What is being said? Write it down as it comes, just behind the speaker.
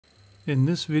In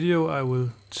this video I will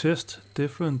test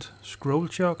different scroll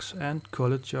chucks and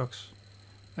collet chucks,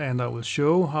 and I will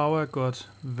show how I got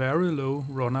very low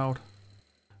runout.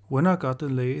 When I got the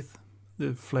lathe,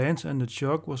 the flange and the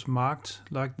chuck was marked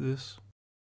like this.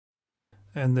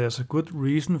 And there's a good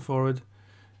reason for it.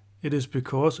 It is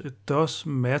because it does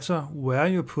matter where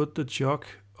you put the chuck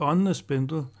on the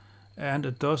spindle, and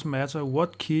it does matter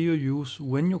what key you use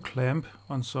when you clamp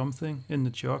on something in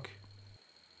the chuck.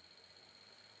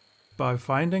 By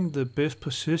finding the best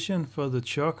position for the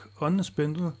chuck on the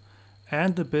spindle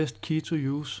and the best key to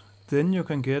use, then you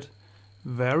can get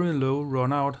very low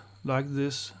runout like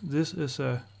this. This is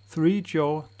a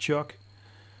 3-jaw chuck,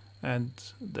 and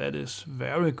that is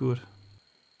very good.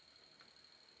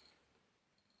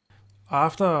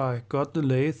 After I got the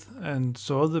lathe and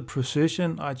saw the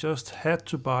precision, I just had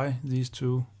to buy these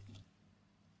two.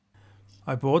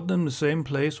 I bought them the same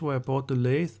place where I bought the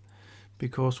lathe,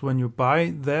 because when you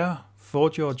buy their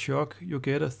 4-jaw chuck you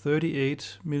get a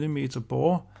 38mm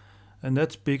bore, and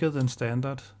that's bigger than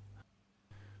standard.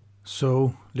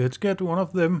 So let's get one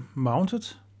of them mounted.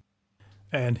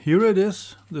 And here it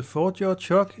is. The 4-jaw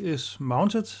chuck is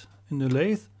mounted in the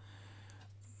lathe.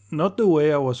 Not the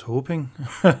way I was hoping.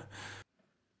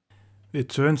 It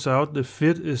turns out the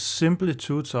fit is simply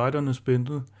too tight on the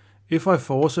spindle. If I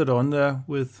force it on there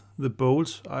with the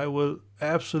bolts, I will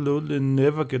absolutely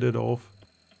never get it off.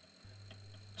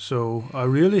 So I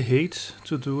really hate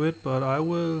to do it, but I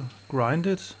will grind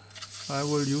it. I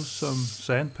will use some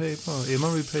sandpaper or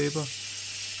emery paper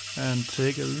and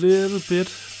take a little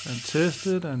bit and test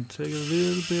it, and take a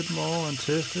little bit more and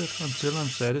test it until I'm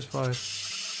satisfied.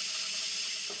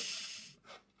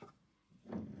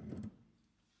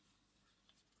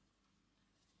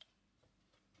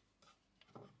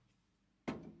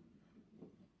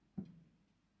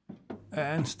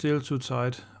 And still too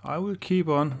tight. I will keep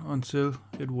on until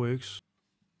it works.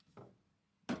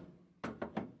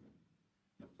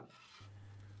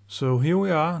 So here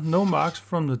we are, no marks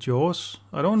from the jaws.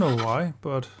 I don't know why,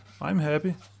 but I'm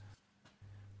happy.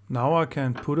 Now I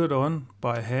can put it on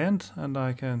by hand and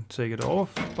I can take it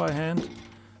off by hand.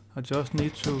 I just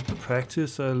need to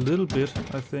practice a little bit,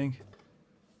 I think.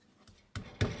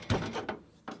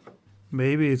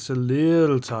 Maybe it's a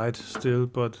little tight still,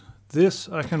 but this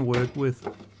I can work with.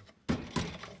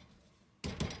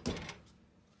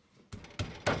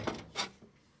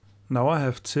 Now I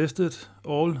have tested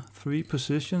all 3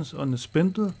 positions on the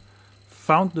spindle,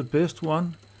 found the best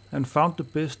one, and found the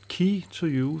best key to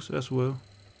use as well.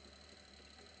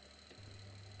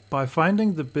 By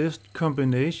finding the best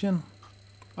combination,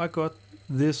 I got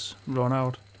this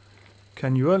runout.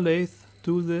 Can your lathe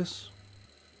do this?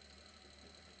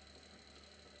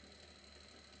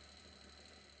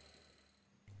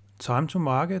 Time to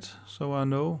mark it, so I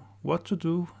know what to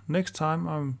do next time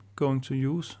I'm going to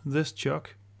use this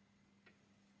chuck.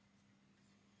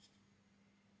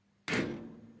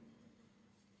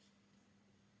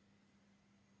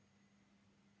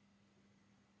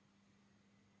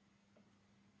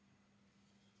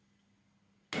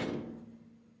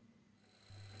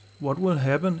 What will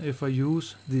happen if I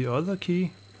use the other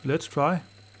key? Let's try.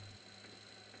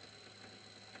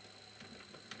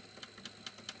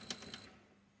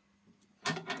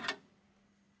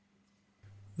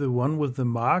 The one with the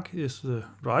mark is the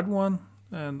right one,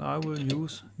 and I will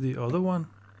use the other one.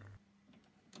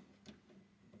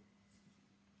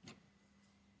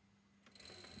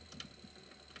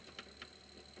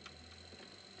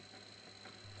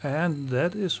 And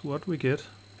that is what we get.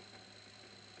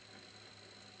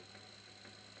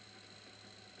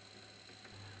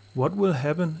 What will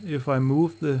happen if I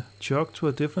move the chuck to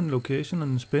a different location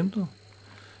on the spindle?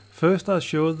 First I'll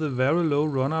show the very low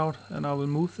runout, and I will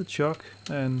move the chuck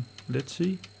and let's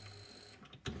see.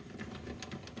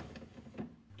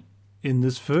 In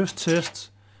this first test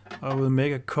I will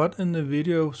make a cut in the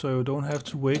video so you don't have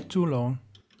to wait too long.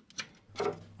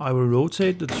 I will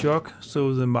rotate the chuck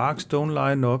so the marks don't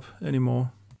line up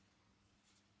anymore.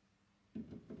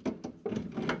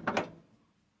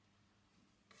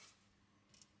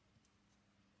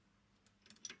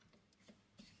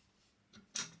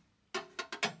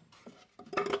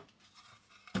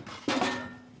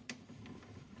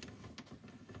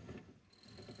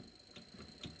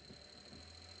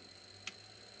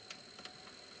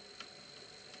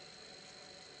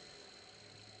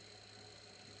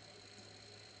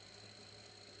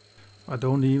 I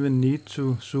don't even need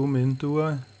to zoom in, do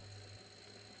I?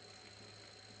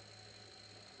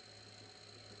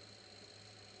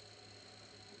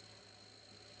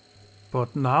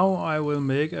 But now I will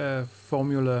make a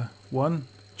Formula 1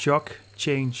 chuck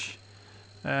change.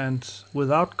 and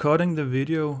without cutting the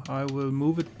video I will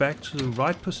move it back to the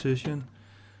right position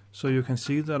so you can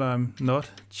see that I'm not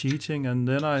cheating, and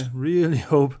then I really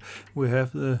hope we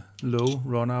have the low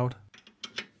runout.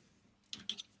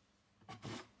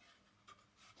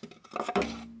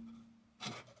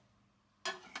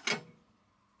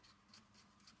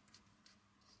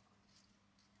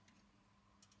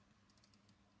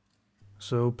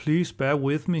 So please bear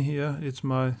with me here, it's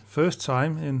my first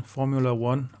time in Formula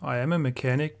 1. I am a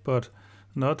mechanic, but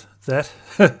not that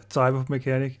type of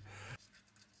mechanic.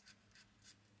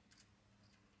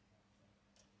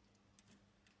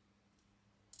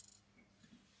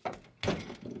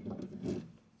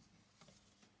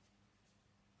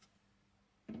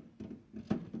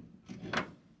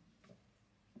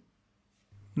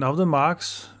 Now the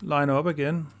marks line up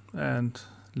again, and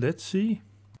let's see.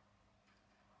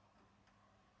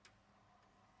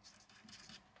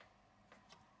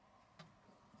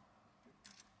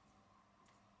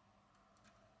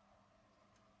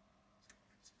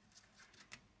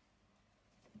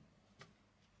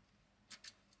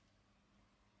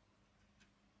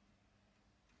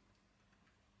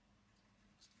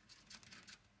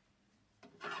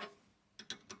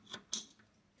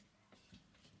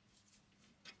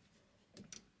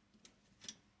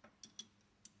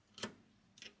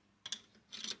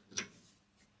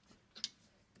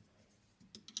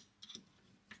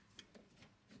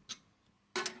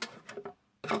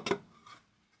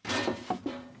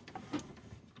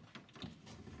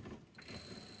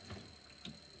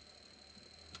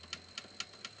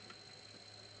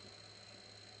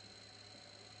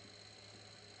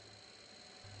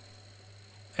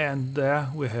 And there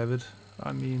we have it.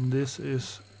 I mean, this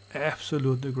is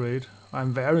absolutely great.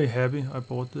 I'm very happy I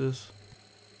bought this.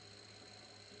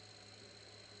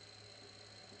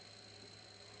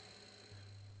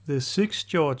 The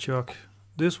 6-jaw chuck.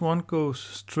 This one goes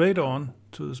straight on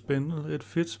to the spindle. It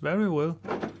fits very well.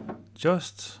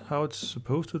 Just how it's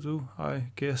supposed to do,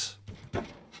 I guess.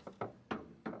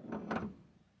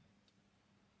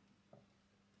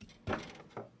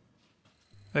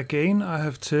 Again, I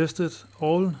have tested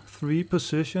all 3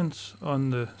 positions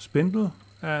on the spindle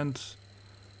and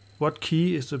what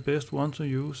key is the best one to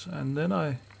use, and then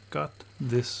I got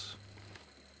this.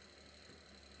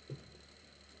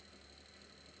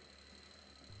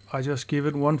 I just give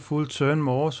it one full turn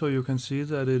more so you can see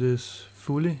that it is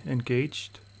fully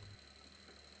engaged.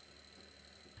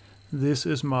 This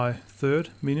is my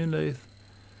 3rd mini lathe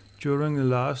during the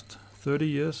last 30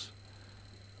 years.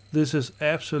 This is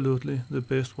absolutely the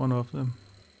best one of them.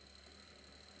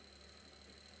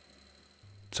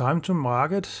 Time to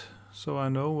mark it, so I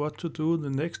know what to do the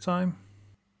next time.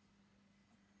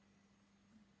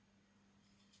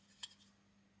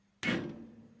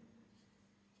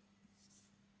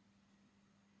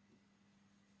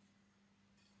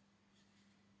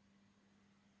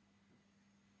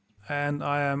 And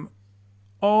I am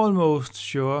almost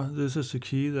sure this is the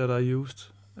key that I used.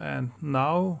 And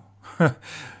now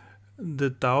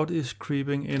the doubt is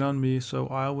creeping in on me, so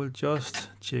I will just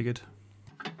check it.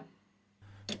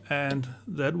 And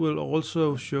that will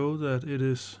also show that it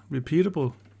is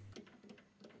repeatable.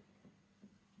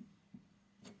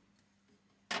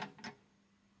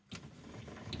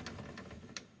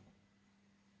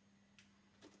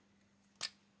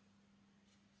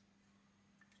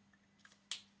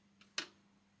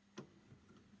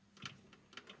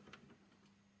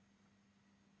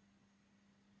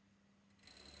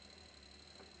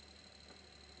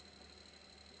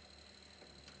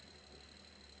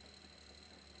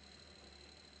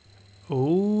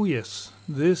 Oh yes,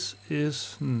 this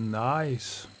is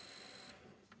nice.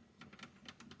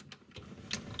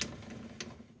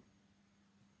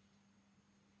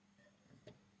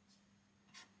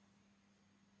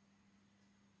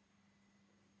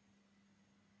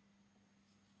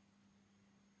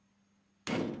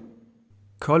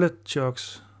 Collet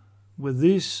chucks. With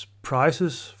these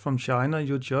prices from China,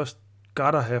 you just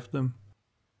gotta have them.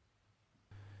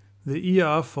 The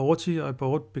ER40 I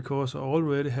bought because I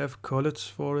already have collets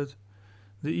for it.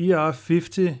 The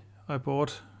ER50 I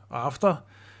bought after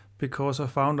because I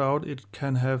found out it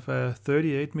can have a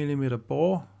 38mm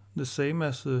bore, the same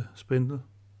as the spindle.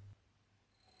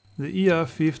 The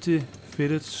ER50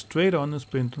 fitted straight on the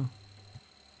spindle.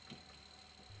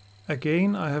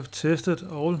 Again, I have tested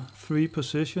all 3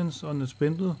 positions on the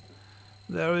spindle.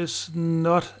 There is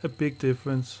not a big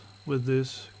difference with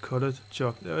this collet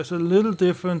chuck. There is a little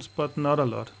difference, but not a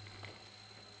lot.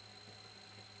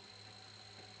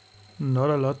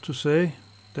 Not a lot to say.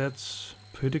 That's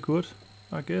pretty good,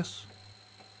 I guess.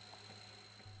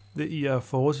 The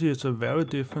ER40 is a very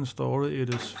different story.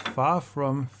 It is far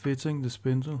from fitting the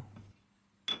spindle.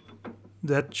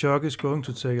 That chuck is going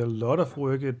to take a lot of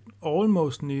work. It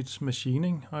almost needs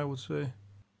machining, I would say.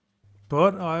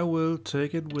 But I will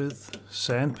take it with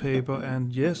sandpaper,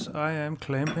 and yes, I am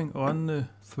clamping on the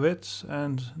threads,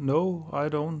 and no, I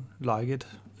don't like it.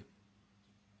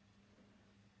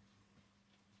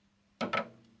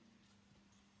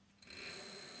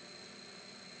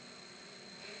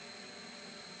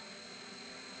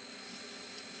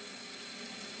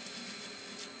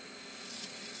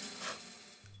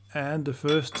 And the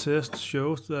first test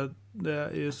shows that there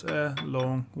is a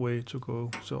long way to go.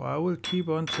 So I will keep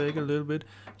on taking a little bit.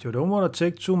 You don't want to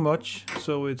take too much,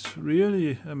 so it's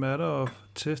really a matter of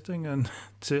testing and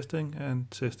testing and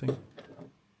testing.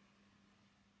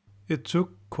 It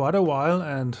took quite a while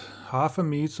and half a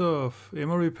meter of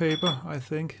emery paper, I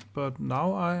think, but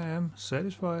now I am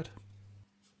satisfied.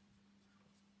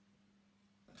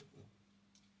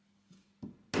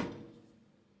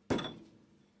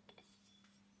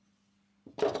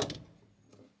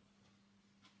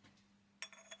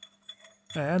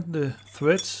 And the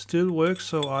threads still work,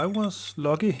 so I was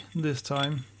lucky this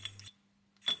time.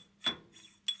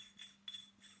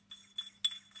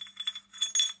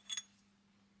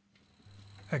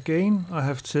 Again, I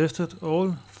have tested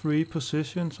all 3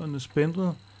 positions on the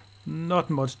spindle. Not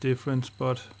much difference,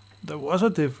 but there was a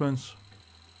difference.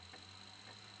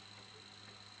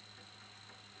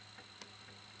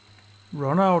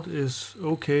 Runout is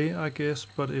okay, I guess,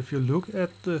 but if you look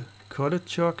at the collet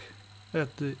chuck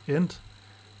at the end,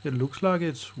 it looks like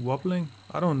it's wobbling.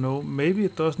 I don't know, maybe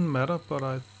it doesn't matter, but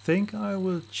I think I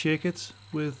will check it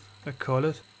with a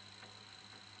collet.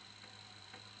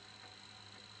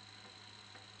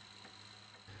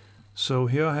 So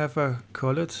here I have a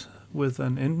collet with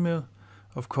an end mill.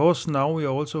 Of course, now we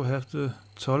also have the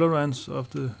tolerance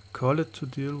of the collet to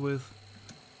deal with.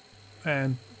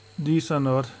 And these are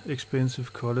not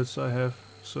expensive collets I have,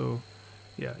 so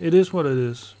yeah, it is what it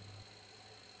is.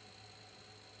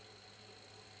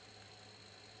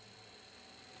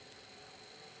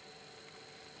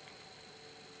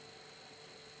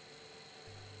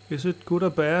 Is it good or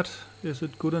bad? Is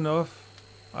it good enough?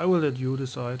 I will let you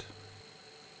decide.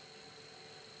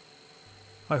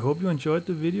 I hope you enjoyed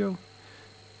the video.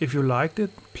 If you liked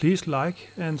it, please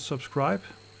like and subscribe,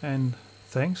 and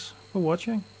thanks for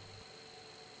watching.